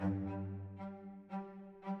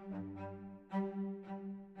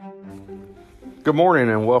Good morning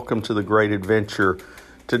and welcome to The Great Adventure.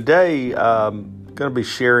 Today, I'm going to be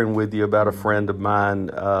sharing with you about a friend of mine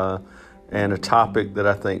and a topic that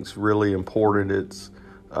I think is really important. It's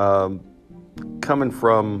coming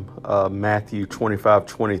from Matthew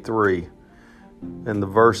 25:23. And the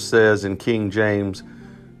verse says in King James,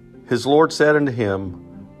 "His Lord said unto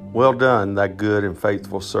him, Well done, thy good and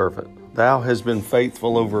faithful servant. Thou hast been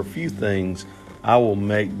faithful over a few things. I will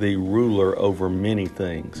make thee ruler over many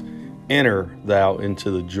things. Enter thou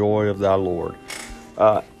into the joy of thy Lord."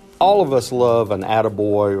 All of us love an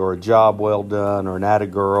attaboy or a job well done or an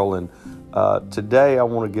attagirl. And today I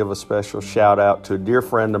want to give a special shout out to a dear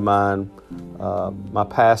friend of mine, my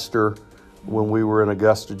pastor when we were in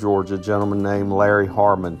Augusta, Georgia, a gentleman named Larry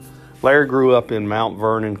Harmon. Larry grew up in Mount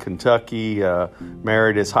Vernon, Kentucky,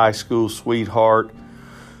 married his high school sweetheart,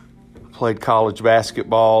 played college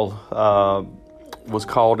basketball, was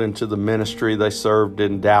called into the ministry. They served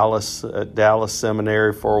in Dallas, at Dallas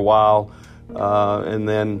Seminary for a while, and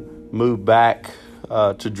then moved back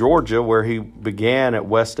to Georgia, where he began at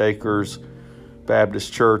West Acres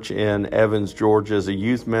Baptist Church in Evans, Georgia, as a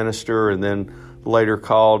youth minister, and then later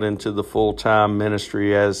called into the full-time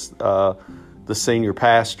ministry as the senior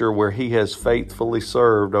pastor, where he has faithfully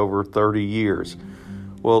served over 30 years.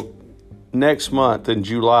 Well, next month in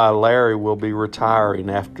July, Larry will be retiring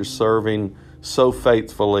after serving so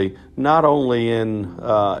faithfully, not only in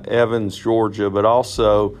Evans, Georgia, but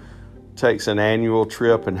also takes an annual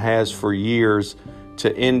trip and has for years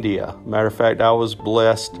to India. Matter of fact, I was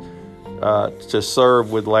blessed to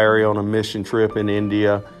serve with Larry on a mission trip in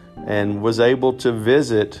India and was able to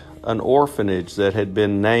visit an orphanage that had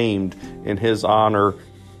been named in his honor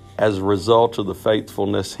as a result of the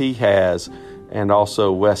faithfulness he has and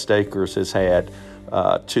also West Acres has had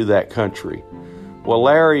to that country. Well,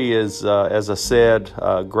 Larry is, as I said,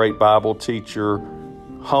 a great Bible teacher,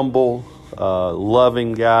 humble,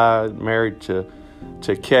 loving guy, married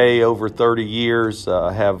to Kay over 30 years,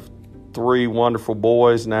 have 3 wonderful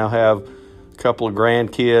boys, now have a couple of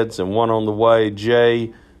grandkids and one on the way.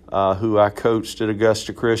 Jay, who I coached at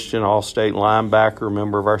Augusta Christian, all-state linebacker,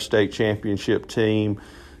 member of our state championship team.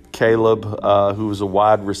 Caleb, who was a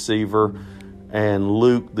wide receiver. And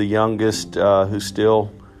Luke, the youngest, who's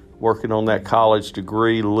still working on that college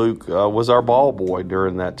degree. Luke was our ball boy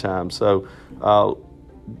during that time. So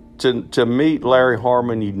to meet Larry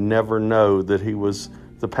Harmon, you'd never know that he was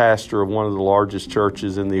the pastor of one of the largest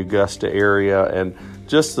churches in the Augusta area. And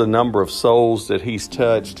just the number of souls that he's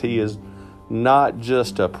touched. He is not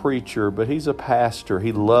just a preacher, but he's a pastor.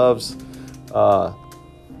 He loves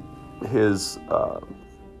his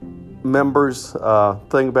members.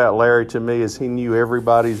 Thing about Larry to me is he knew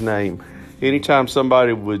everybody's name. Anytime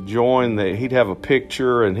somebody would join, he'd have a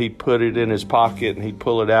picture and he'd put it in his pocket and he'd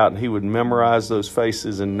pull it out and he would memorize those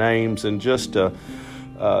faces and names, and just a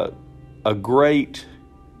great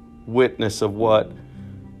witness of what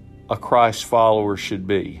a Christ follower should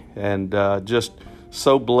be. And just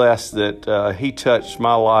so blessed that he touched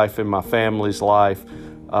my life and my family's life.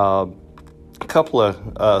 A couple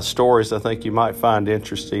of stories I think you might find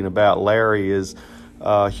interesting about Larry is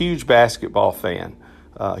a huge basketball fan,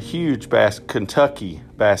 huge Kentucky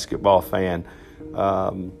basketball fan.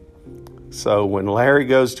 So when Larry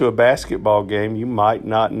goes to a basketball game, you might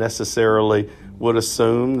not necessarily would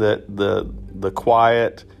assume that the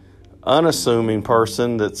quiet, unassuming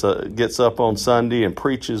person that gets up on Sunday and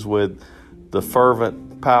preaches with the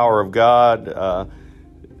fervent power of God,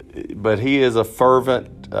 but he is a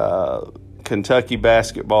fervent Kentucky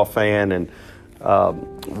basketball fan, and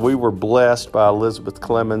we were blessed by Elizabeth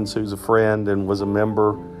Clemens, who's a friend and was a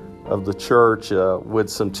member of the church, with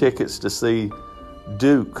some tickets to see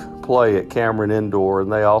Duke play at Cameron Indoor,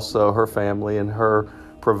 and they also, her family and her,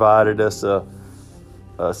 provided us a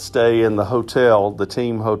stay in the hotel, the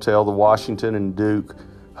team hotel, the Washington and Duke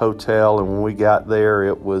hotel, and when we got there,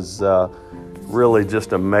 it was really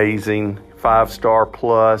just amazing, 5-star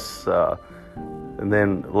plus. And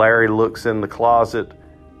then Larry looks in the closet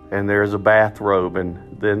and there's a bathrobe,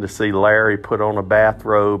 and then to see Larry put on a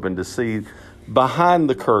bathrobe and to see behind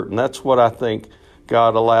the curtain, that's what I think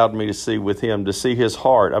God allowed me to see with him, to see his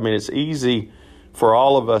heart. I mean, it's easy for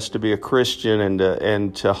all of us to be a Christian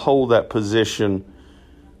and to hold that position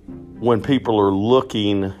when people are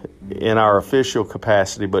looking in our official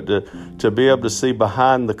capacity, but to be able to see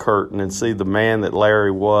behind the curtain and see the man that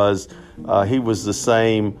Larry was. He was the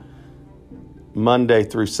same Monday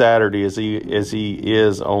through Saturday as he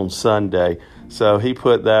is on Sunday. So he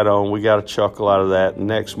put that on. We got a chuckle out of that.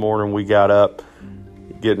 Next morning we got up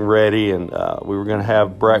getting ready, and we were going to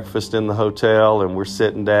have breakfast in the hotel, and we're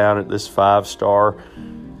sitting down at this 5-star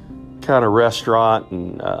kind of restaurant,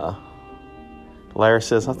 and Larry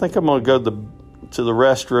says, I think I'm going to go to the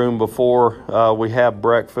restroom before we have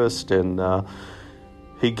breakfast. And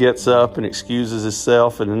he gets up and excuses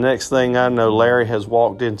himself. And the next thing I know, Larry has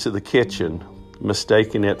walked into the kitchen,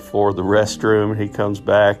 mistaking it for the restroom. He comes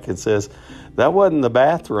back and says, that wasn't the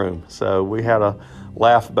bathroom. So we had a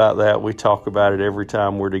laugh about that. We talk about it every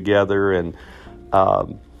time we're together. And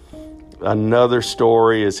another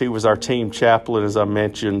story is he was our team chaplain, as I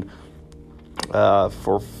mentioned,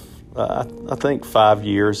 for I think 5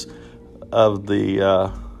 years of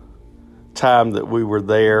the time that we were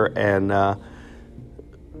there. And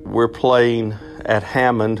we're playing at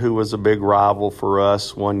Harmon, who was a big rival for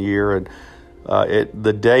us one year. And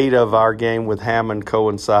the date of our game with Harmon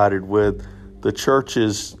coincided with the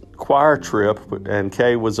church's choir trip, and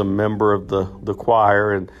Kay was a member of the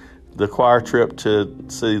choir, and the choir trip to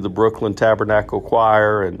see the Brooklyn Tabernacle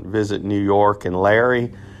Choir and visit New York. And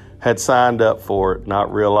Larry had signed up for it,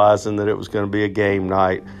 not realizing that it was going to be a game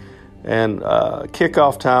night. And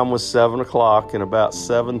kickoff time was 7 o'clock, and about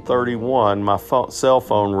 7:31, my cell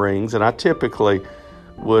phone rings, and I typically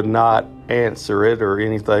would not answer it or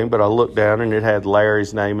anything, but I looked down and it had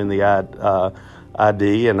Larry's name in the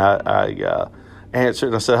ID, and I answered,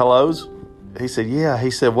 and I said, hello? He said, yeah.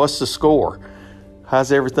 He said, what's the score?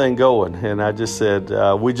 How's everything going? And I just said,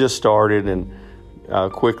 we just started, and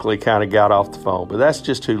quickly kind of got off the phone. But that's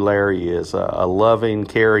just who Larry is, a loving,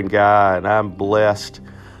 caring guy, and I'm blessed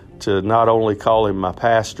to not only call him my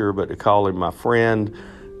pastor, but to call him my friend.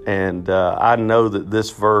 And I know that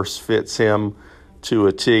this verse fits him to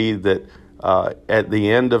a T, that at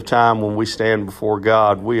the end of time when we stand before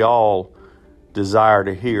God, we all desire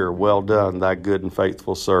to hear, well done, thy good and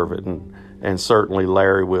faithful servant. And certainly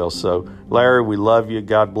Larry will. So, Larry, we love you.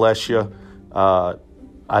 God bless you.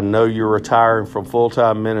 I know you're retiring from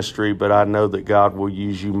full-time ministry, but I know that God will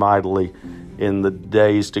use you mightily in the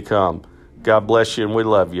days to come. God bless you, and we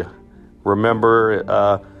love you.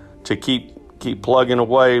 Remember to keep plugging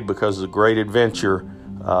away, because the great adventure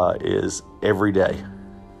is every day.